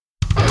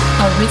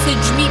A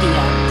Rithage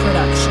Media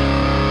production.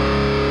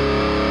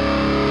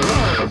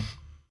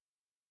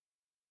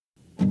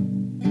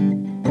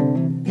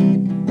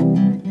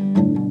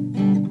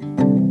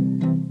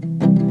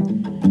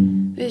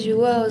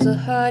 Visuals are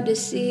hard to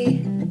see,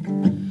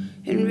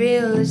 and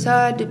real is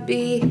hard to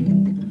be.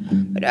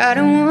 But I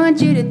don't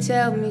want you to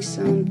tell me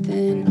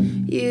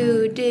something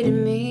you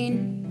didn't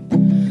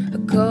mean. A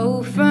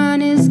cold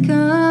front is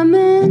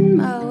coming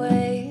my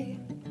way.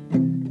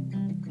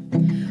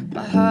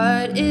 My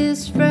heart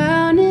is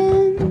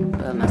frowning,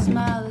 but my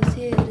smile is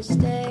here to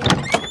stay.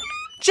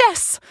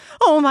 Jess!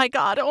 Oh my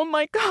god, oh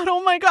my god,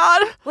 oh my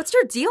god! What's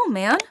your deal,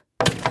 man?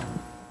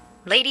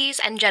 Ladies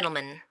and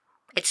gentlemen,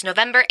 it's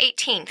November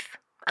 18th,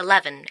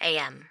 11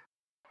 a.m.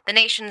 The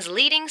nation's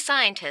leading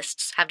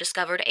scientists have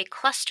discovered a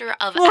cluster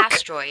of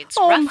asteroids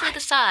roughly the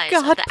size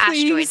of the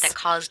asteroid that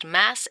caused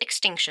mass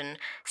extinction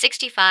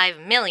 65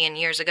 million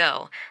years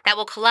ago that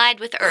will collide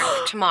with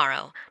Earth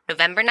tomorrow,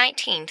 November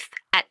 19th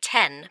at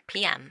 10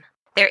 p.m.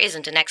 There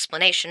isn't an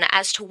explanation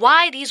as to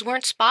why these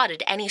weren't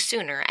spotted any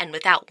sooner and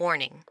without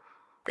warning.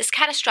 This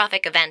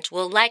catastrophic event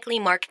will likely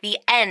mark the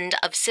end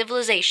of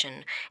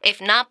civilization, if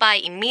not by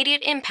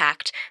immediate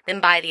impact, then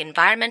by the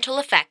environmental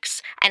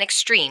effects and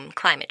extreme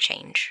climate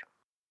change.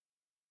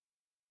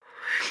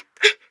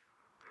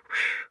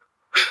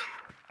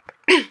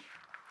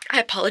 I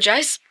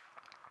apologize.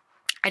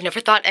 I never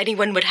thought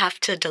anyone would have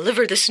to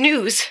deliver this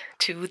news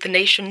to the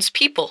nation's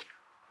people.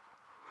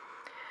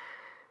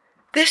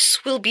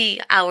 This will be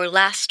our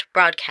last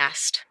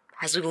broadcast,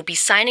 as we will be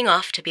signing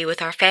off to be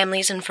with our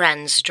families and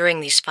friends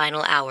during these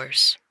final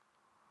hours.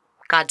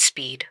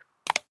 Godspeed.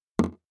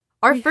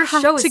 Our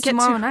first show is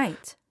tomorrow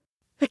night.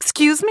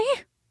 Excuse me?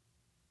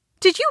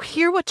 Did you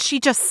hear what she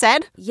just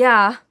said?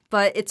 Yeah,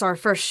 but it's our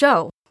first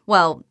show.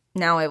 Well,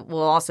 now it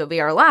will also be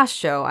our last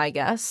show, I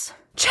guess.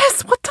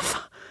 Jess, what the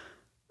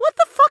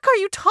fuck are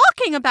you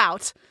talking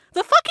about?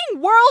 The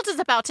fucking world is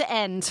about to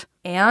end.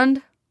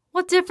 And?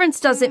 What difference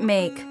does it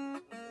make?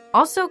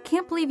 Also,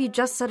 can't believe you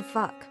just said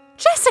fuck.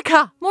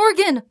 Jessica!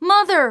 Morgan!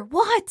 Mother!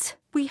 What?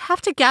 We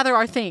have to gather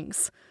our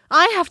things.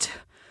 I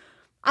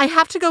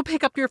have to go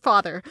pick up your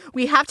father.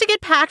 We have to get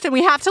packed and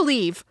we have to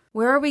leave.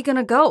 Where are we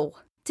gonna go?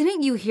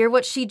 Didn't you hear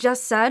what she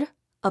just said?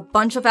 A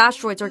bunch of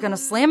asteroids are gonna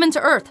slam into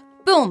Earth.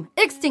 Boom!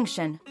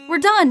 Extinction. We're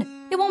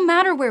done. It won't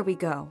matter where we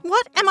go.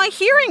 What am I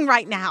hearing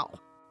right now?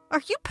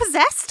 Are you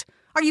possessed?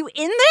 Are you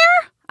in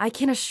there? I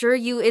can assure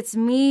you it's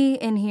me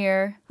in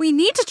here. We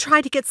need to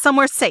try to get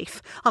somewhere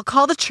safe. I'll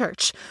call the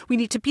church. We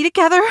need to be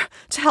together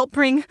to help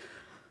bring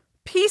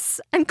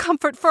peace and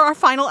comfort for our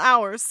final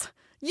hours.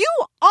 You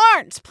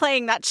aren't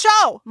playing that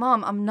show!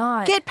 Mom, I'm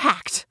not. Get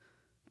packed.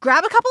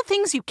 Grab a couple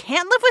things you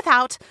can't live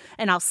without,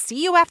 and I'll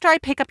see you after I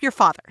pick up your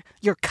father.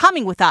 You're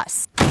coming with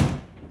us.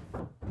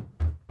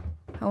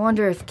 I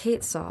wonder if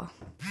Kate saw.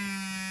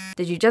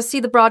 Did you just see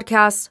the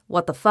broadcast?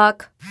 What the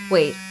fuck?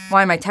 Wait,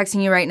 why am I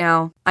texting you right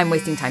now? I'm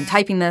wasting time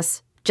typing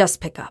this. Just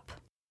pick up.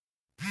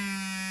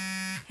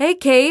 Hey,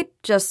 Kate,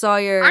 just saw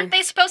your... Aren't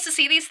they supposed to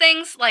see these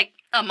things, like,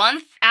 a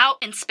month out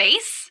in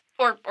space?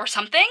 Or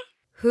something?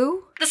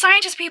 Who? The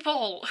scientist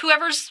people,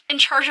 whoever's in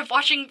charge of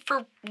watching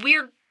for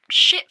weird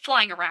shit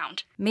flying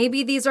around.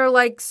 Maybe these are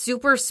like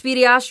super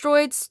speedy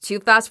asteroids,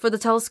 too fast for the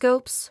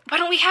telescopes? Why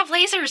don't we have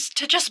lasers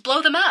to just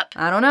blow them up?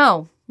 I don't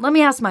know. Let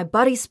me ask my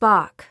buddy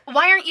Spock.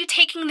 Why aren't you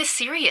taking this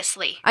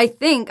seriously? I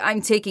think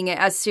I'm taking it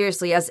as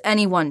seriously as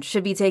anyone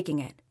should be taking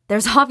it.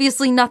 There's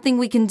obviously nothing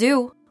we can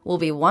do. We'll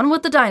be one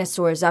with the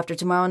dinosaurs after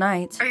tomorrow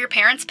night. Are your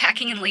parents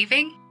packing and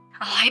leaving?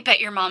 Oh, I bet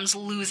your mom's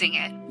losing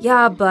it.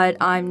 Yeah, but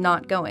I'm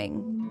not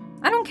going.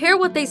 I don't care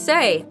what they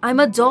say. I'm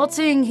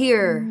adulting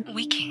here.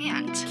 We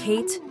can't.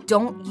 Kate,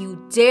 don't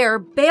you dare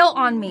bail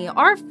on me.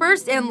 Our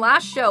first and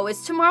last show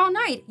is tomorrow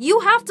night.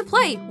 You have to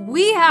play.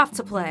 We have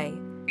to play.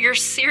 You're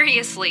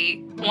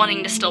seriously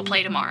wanting to still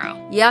play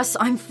tomorrow? Yes,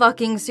 I'm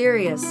fucking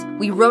serious.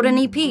 We wrote an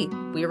EP.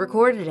 We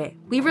recorded it.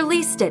 We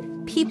released it.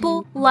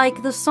 People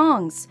like the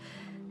songs.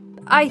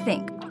 I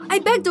think. I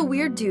begged a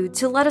weird dude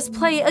to let us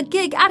play a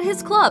gig at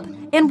his club,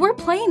 and we're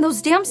playing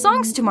those damn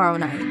songs tomorrow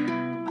night.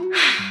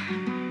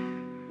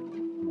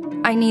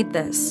 I need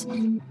this.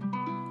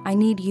 I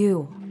need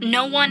you.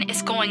 No one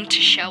is going to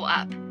show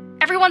up.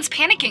 Everyone's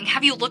panicking.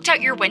 Have you looked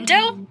out your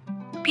window?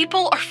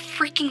 People are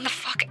freaking the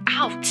fuck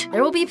out.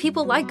 There will be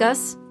people like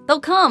us. They'll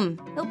come.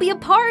 There'll be a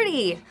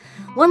party.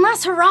 One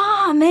last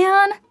hurrah,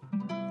 man.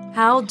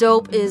 How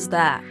dope is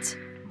that?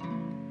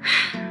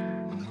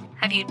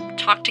 Have you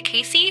talked to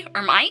Casey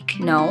or Mike?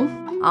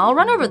 No. I'll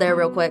run over there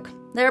real quick.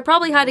 They're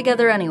probably high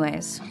together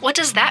anyways. What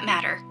does that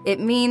matter? It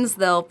means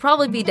they'll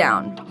probably be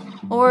down.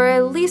 Or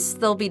at least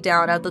they'll be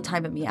down at the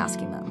time of me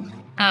asking them.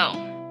 Oh,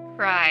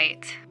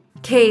 right.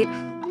 Kate,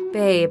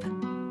 babe,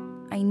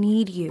 I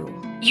need you.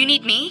 You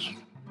need me?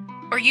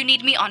 Or you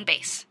need me on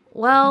base?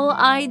 Well,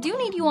 I do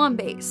need you on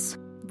base.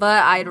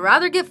 But I'd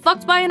rather get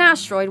fucked by an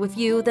asteroid with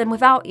you than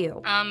without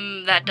you.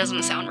 That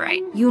doesn't sound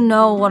right. You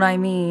know what I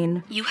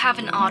mean. You have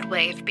an odd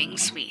way of being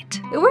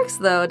sweet. It works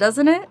though,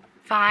 doesn't it?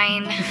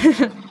 Fine.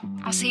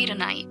 I'll see you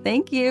tonight.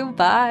 Thank you.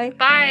 Bye.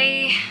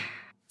 Bye.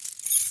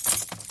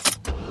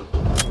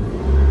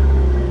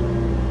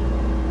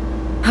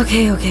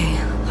 Okay.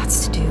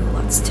 Lots to do.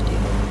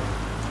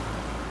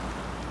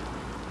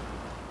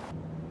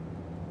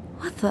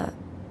 What the?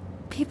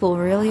 People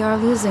really are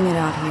losing it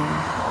out here.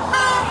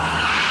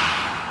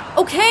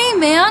 Okay,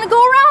 man, go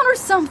around or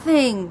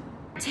something.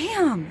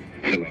 Damn.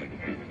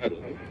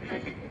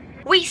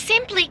 We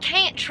simply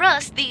can't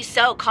trust these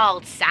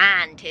so-called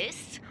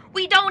scientists.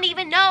 We don't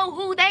even know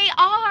who they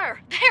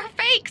are. They're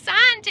fake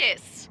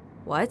scientists.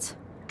 What?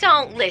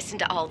 Don't listen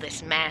to all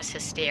this mass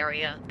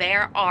hysteria.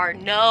 There are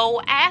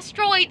no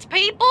asteroids,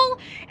 people.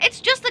 It's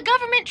just the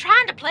government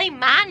trying to play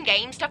mind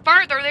games to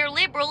further their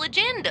liberal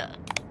agenda.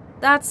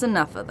 That's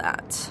enough of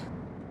that.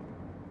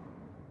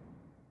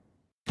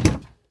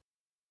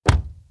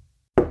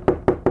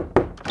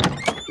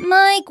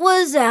 Mike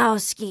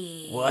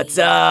Wazowski. What's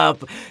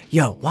up?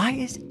 Yo, why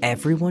is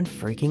everyone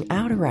freaking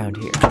out around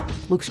here?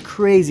 Looks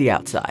crazy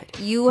outside.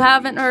 You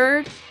haven't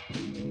heard?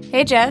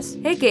 Hey, Jess.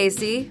 Hey,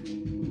 Casey.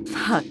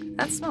 Fuck,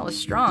 that smell is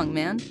strong,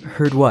 man.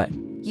 Heard what?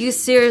 You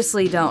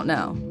seriously don't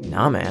know?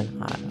 Nah,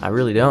 man, I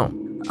really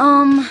don't.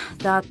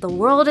 That the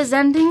world is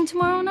ending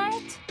tomorrow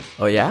night?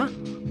 Oh, yeah?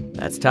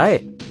 That's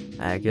tight.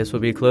 I guess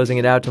we'll be closing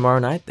it out tomorrow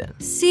night then.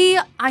 See,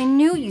 I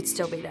knew you'd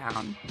still be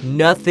down.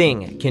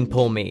 Nothing can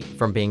pull me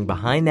from being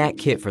behind that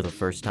kit for the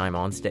first time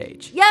on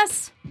stage.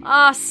 Yes!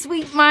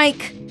 Sweet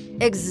Mike.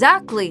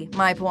 Exactly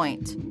my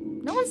point.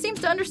 No one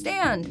seems to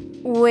understand.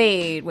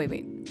 Wait.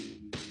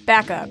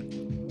 Back up.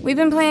 We've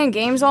been playing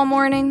games all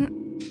morning.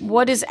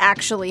 What is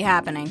actually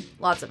happening?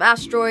 Lots of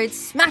asteroids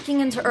smacking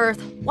into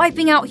Earth,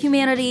 wiping out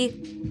humanity.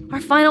 Our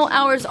final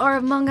hours are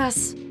among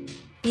us.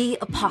 The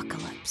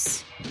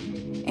apocalypse.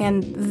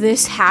 And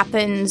this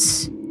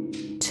happens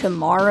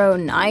tomorrow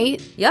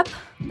night? Yep,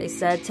 they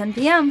said 10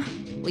 p.m.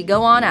 We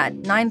go on at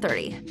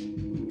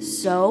 9:30.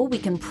 So we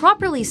can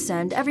properly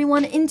send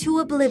everyone into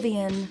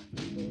oblivion.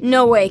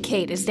 No way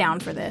Kate is down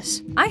for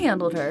this. I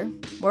handled her.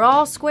 We're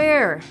all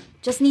square.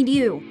 Just need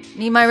you.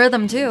 Need my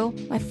rhythm, too.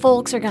 My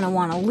folks are gonna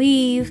want to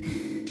leave.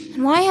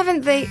 And why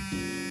haven't they...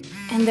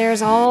 And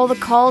there's all the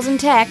calls and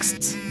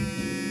texts.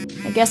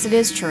 I guess it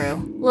is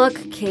true.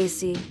 Look,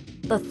 Casey.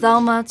 The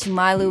Thelma to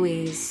my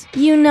Louise.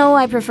 You know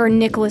I prefer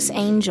Nicholas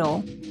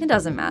Angel. It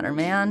doesn't matter,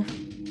 man.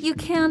 You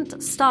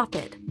can't stop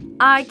it.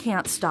 I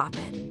can't stop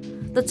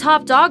it. The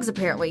top dogs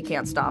apparently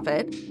can't stop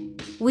it.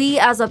 We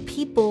as a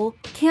people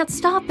can't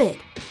stop it.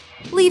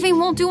 Leaving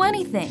won't do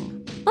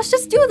anything. Let's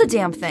just do the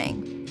damn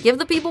thing. Give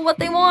the people what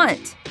they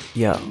want.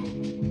 Yo,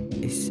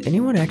 is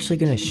anyone actually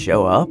gonna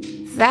show up?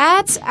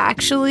 That's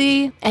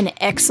actually an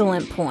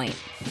excellent point.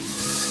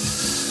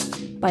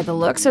 By the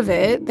looks of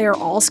it, they're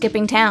all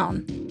skipping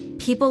town.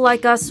 People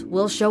like us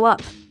will show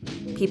up.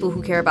 People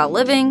who care about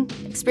living,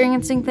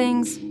 experiencing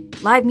things,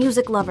 live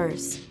music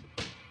lovers.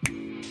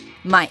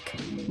 Mike,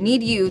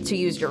 need you to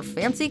use your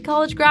fancy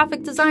college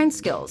graphic design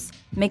skills.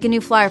 Make a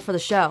new flyer for the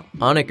show.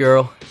 On it,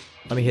 girl.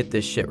 Let me hit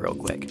this shit real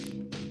quick.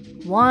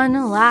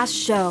 One last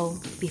show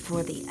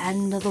before the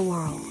end of the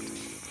world.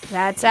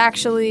 That's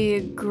actually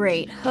a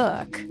great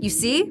hook. You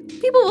see?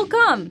 People will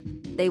come.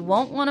 They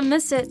won't want to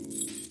miss it.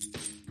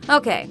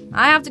 Okay,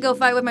 I have to go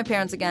fight with my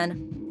parents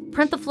again.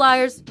 Print the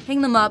flyers,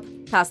 hang them up,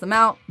 pass them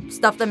out,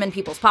 stuff them in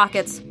people's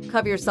pockets,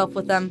 cover yourself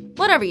with them,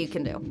 whatever you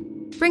can do.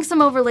 Bring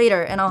some over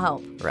later and I'll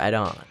help. Right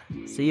on.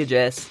 See you,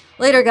 Jess.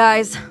 Later,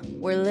 guys.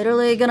 We're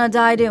literally gonna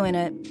die doing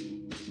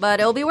it. But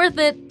it'll be worth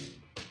it.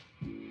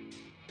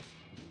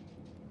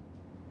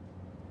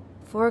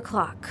 4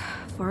 o'clock.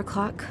 4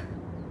 o'clock?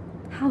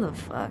 How the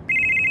fuck?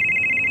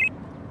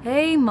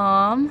 Hey,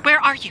 Mom.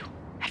 Where are you?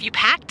 Have you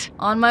packed?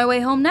 On my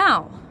way home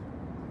now.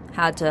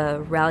 Had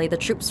to rally the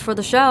troops for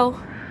the show.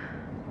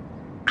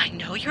 I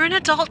know you're an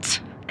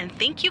adult and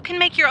think you can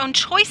make your own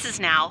choices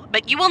now,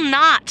 but you will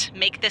not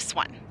make this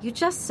one. You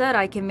just said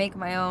I can make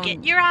my own...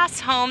 Get your ass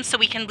home so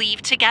we can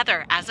leave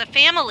together as a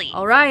family.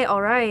 All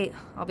right.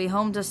 I'll be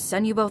home to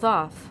send you both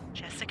off.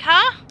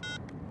 Jessica?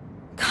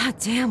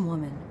 Goddamn,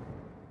 woman.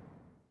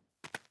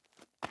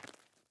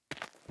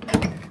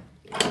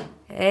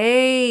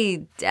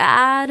 Hey,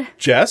 Dad.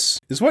 Jess,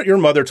 is what your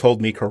mother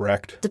told me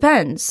correct?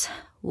 Depends.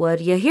 What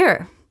do you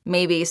hear?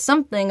 Maybe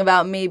something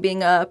about me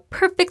being a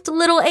perfect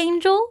little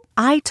angel?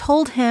 I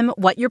told him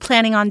what you're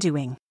planning on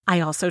doing.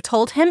 I also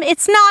told him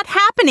it's not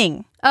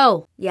happening.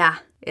 Oh, yeah,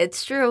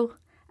 it's true.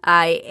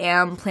 I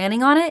am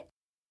planning on it,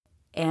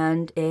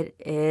 and it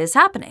is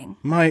happening.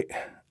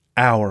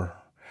 Our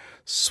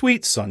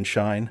sweet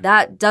sunshine.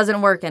 That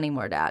doesn't work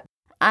anymore, Dad.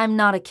 I'm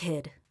not a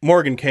kid.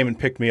 Morgan came and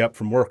picked me up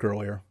from work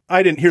earlier.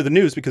 I didn't hear the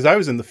news because I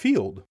was in the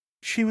field.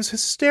 She was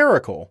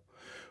hysterical,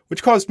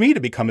 which caused me to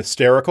become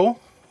hysterical.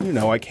 You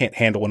know I can't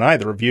handle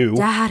either of you.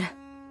 Dad,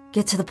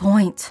 get to the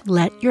point.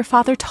 Let your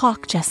father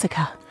talk,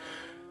 Jessica.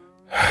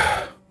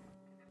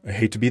 I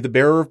hate to be the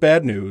bearer of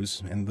bad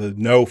news and the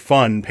no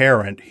fun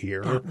parent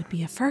here. That would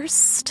be a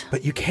first.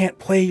 But you can't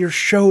play your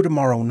show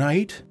tomorrow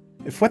night.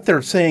 If what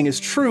they're saying is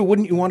true,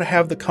 wouldn't you want to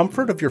have the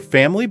comfort of your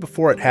family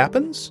before it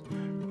happens?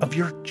 Of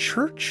your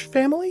church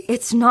family?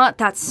 It's not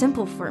that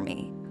simple for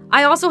me.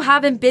 I also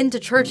haven't been to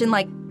church in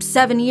like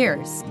 7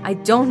 years. I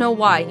don't know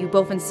why you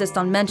both insist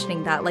on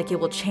mentioning that like it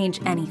will change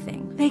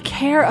anything. They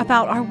care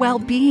about our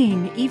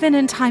well-being, even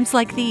in times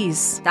like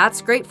these.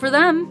 That's great for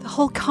them. The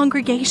whole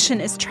congregation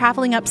is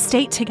traveling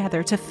upstate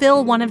together to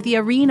fill one of the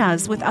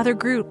arenas with other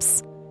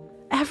groups.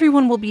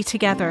 Everyone will be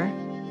together.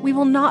 We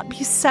will not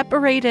be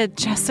separated,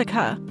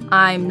 Jessica.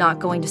 I'm not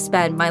going to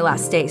spend my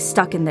last day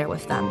stuck in there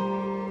with them.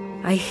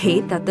 I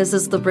hate that this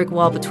is the brick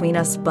wall between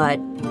us, but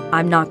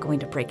I'm not going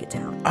to break it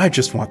down. I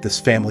just want this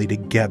family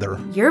together.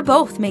 You're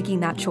both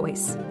making that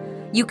choice.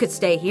 You could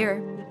stay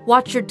here.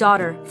 Watch your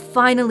daughter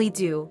finally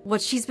do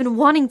what she's been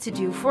wanting to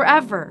do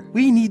forever.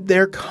 We need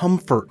their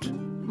comfort.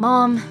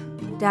 Mom,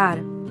 Dad,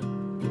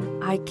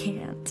 I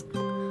can't.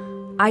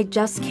 I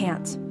just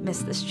can't miss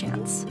this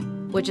chance,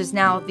 which is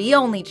now the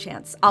only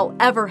chance I'll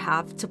ever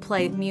have to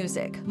play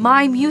music.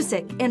 My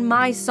music and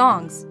my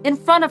songs in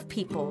front of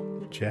people.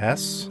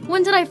 Jess?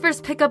 When did I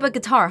first pick up a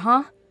guitar,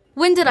 huh?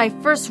 When did I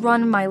first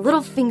run my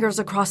little fingers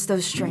across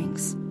those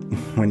strings?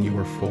 When you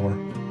were 4.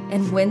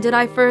 And when did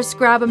I first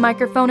grab a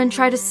microphone and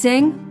try to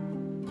sing?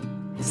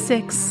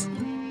 6.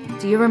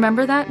 Do you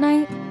remember that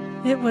night?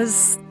 It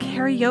was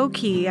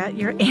karaoke at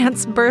your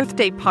aunt's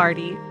birthday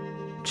party.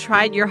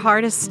 Tried your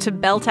hardest to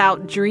belt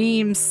out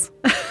dreams.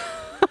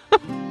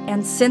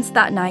 And since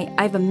that night,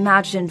 I've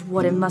imagined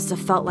what it must have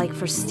felt like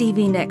for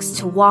Stevie Nicks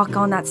to walk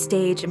on that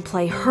stage and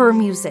play her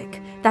music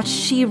that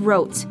she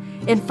wrote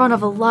in front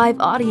of a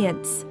live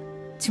audience.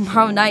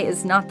 Tomorrow night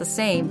is not the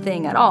same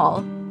thing at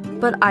all.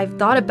 But I've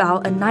thought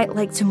about a night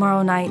like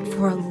tomorrow night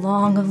for a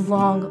long,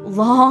 long,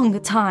 long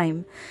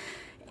time.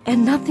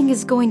 And nothing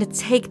is going to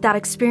take that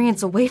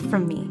experience away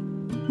from me.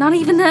 Not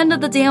even the end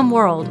of the damn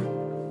world.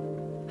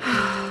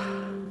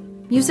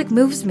 Music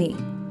moves me.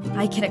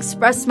 I can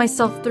express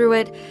myself through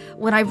it.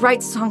 When I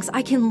write songs,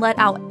 I can let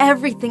out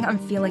everything I'm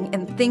feeling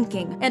and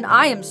thinking. And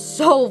I am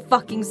so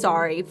fucking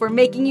sorry for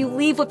making you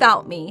leave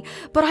without me.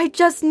 But I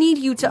just need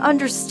you to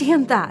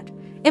understand that.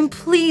 And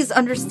please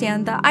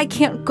understand that I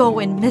can't go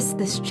and miss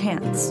this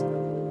chance.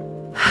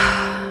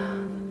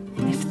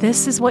 If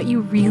this is what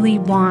you really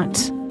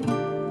want.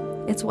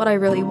 It's what I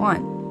really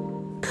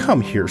want.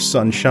 Come here,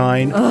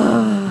 sunshine.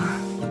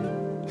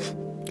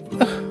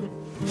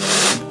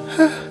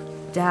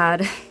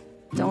 Dad,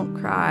 don't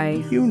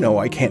cry. You know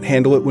I can't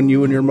handle it when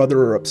you and your mother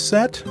are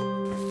upset.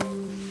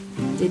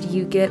 Did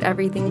you get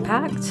everything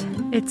packed?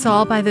 It's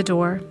all by the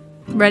door,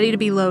 ready to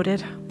be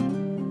loaded.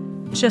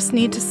 Just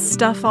need to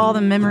stuff all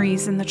the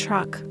memories in the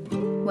truck.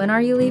 When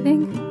are you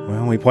leaving?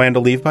 Well, we plan to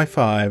leave by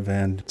 5,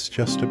 and it's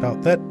just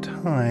about that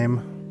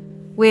time.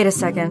 Wait a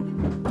second.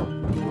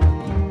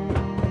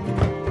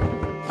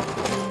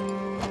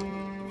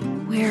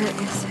 Where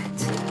is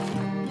it?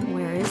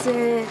 Where is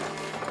it?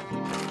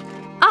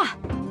 Ah!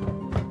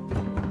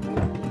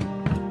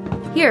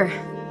 Here,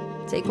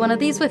 take one of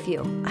these with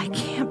you. I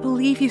can't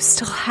believe you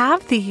still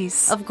have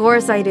these. Of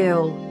course I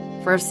do.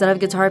 First set of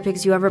guitar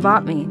picks you ever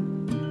bought me.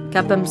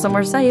 Kept them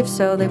somewhere safe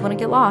so they wouldn't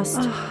get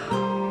lost.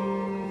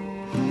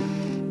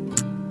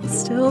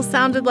 Still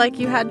sounded like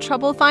you had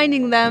trouble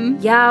finding them.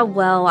 Yeah,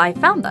 well, I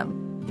found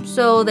them.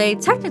 So they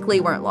technically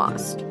weren't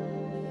lost.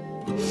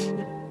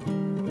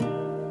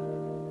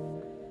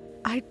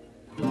 I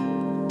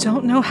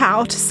don't know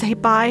how to say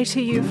bye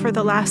to you for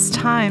the last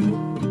time.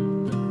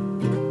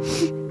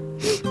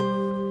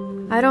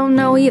 I don't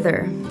know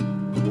either.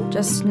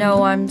 Just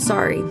know I'm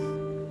sorry.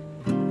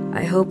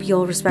 I hope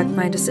you'll respect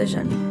my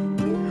decision.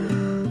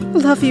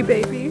 Love you,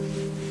 baby.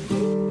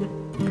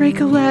 Break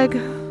a leg,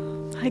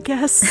 I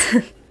guess.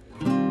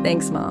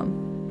 Thanks, Mom.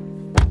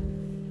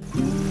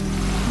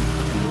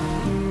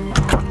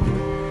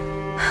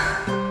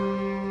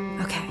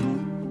 Okay.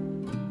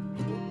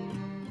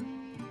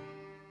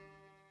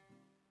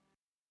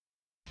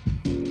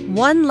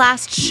 One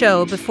Last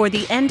Show Before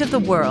the End of the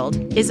World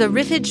is a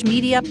Riffage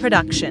Media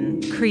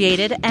production,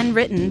 created and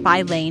written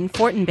by Lane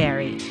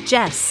Fortenberry.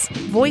 Jess,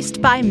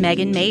 voiced by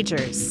Megan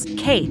Majors.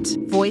 Kate,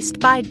 voiced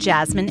by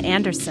Jasmine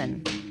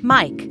Anderson.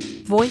 Mike,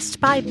 voiced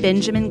by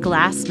Benjamin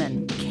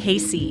Glassman.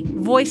 Casey,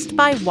 voiced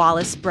by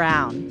Wallace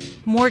Brown.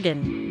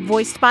 Morgan,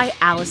 voiced by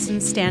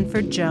Allison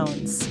Stanford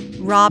Jones.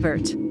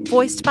 Robert,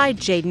 voiced by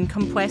Jaden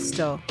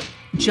Compuesto.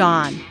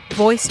 John,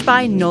 voiced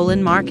by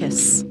Nolan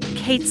Marcus.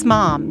 Kate's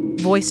mom,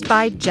 voiced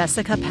by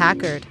Jessica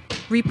Packard.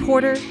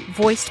 Reporter,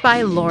 voiced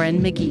by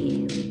Lauren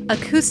McGee.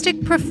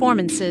 Acoustic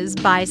performances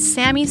by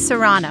Sammy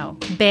Serrano.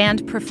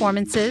 Band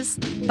performances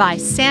by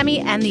Sammy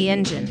and the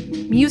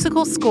Engine.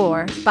 Musical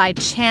score by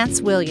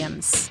Chance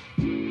Williams.